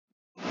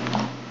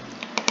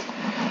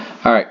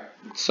Alright,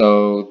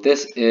 so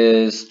this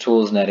is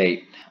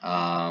Toolsnet8.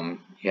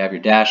 You have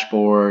your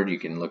dashboard, you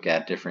can look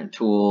at different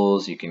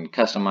tools, you can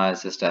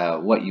customize this to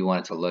what you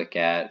want it to look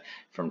at,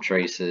 from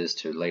traces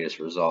to latest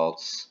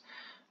results,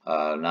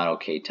 not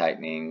okay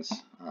tightenings.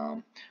 But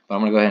I'm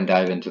going to go ahead and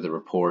dive into the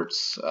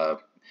reports,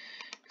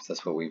 because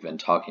that's what we've been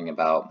talking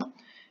about.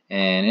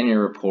 And in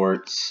your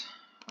reports,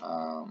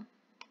 we'll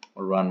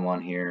run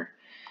one here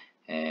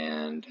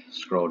and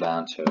scroll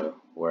down to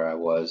where I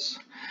was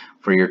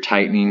for your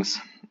tightenings.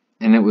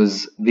 And it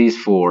was these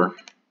four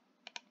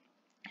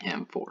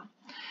and four.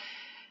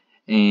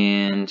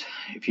 And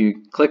if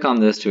you click on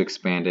this to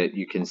expand it,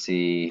 you can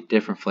see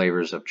different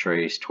flavors of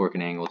trace, torque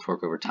and angle,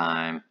 torque over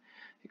time,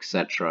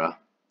 etc.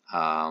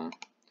 In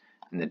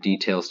the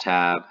details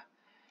tab,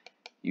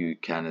 you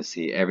kind of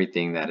see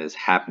everything that is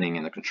happening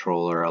in the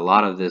controller. A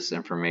lot of this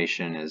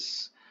information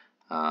is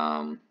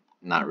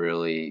not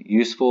really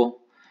useful,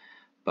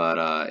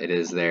 but it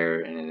is there,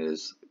 and it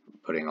is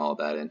putting all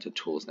that into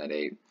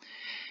Toolsnet8.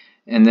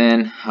 And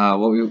then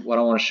what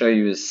I want to show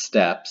you is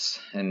steps.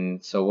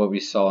 And so what we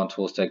saw in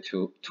Toolstalk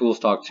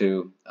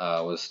 2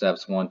 was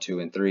steps 1,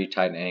 2, and 3: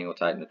 tighten the angle,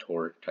 tighten the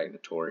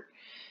torque,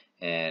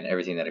 and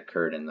everything that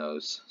occurred in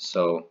those.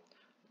 So I'm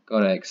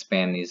going to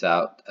expand these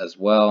out as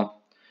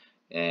well,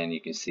 and you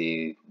can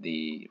see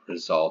the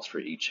results for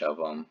each of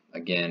them.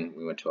 Again,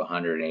 we went to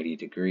 180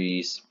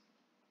 degrees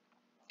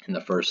in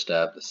the first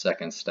step. The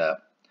second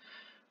step,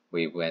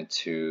 we went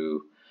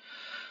to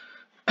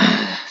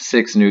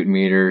 6 Newton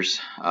meters,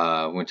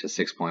 went to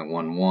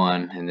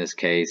 6.11 in this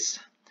case,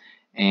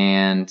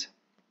 and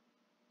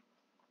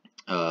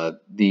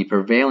the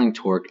prevailing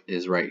torque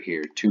is right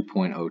here,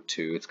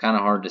 2.02. It's kind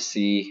of hard to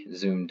see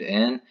zoomed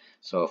in,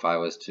 so if I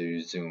was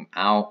to zoom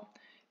out,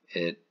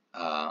 it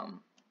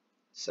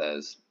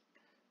says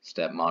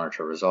step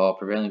monitor result,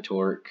 prevailing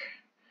torque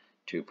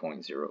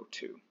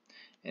 2.02.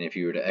 And if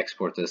you were to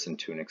export this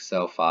into an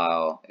Excel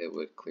file, it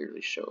would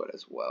clearly show it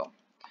as well.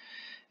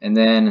 And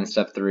then in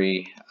step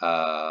 3,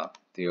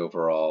 the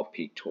overall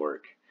peak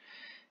torque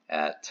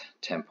at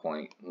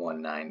 10.19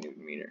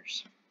 Newton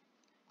meters.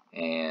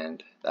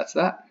 And that's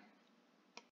that.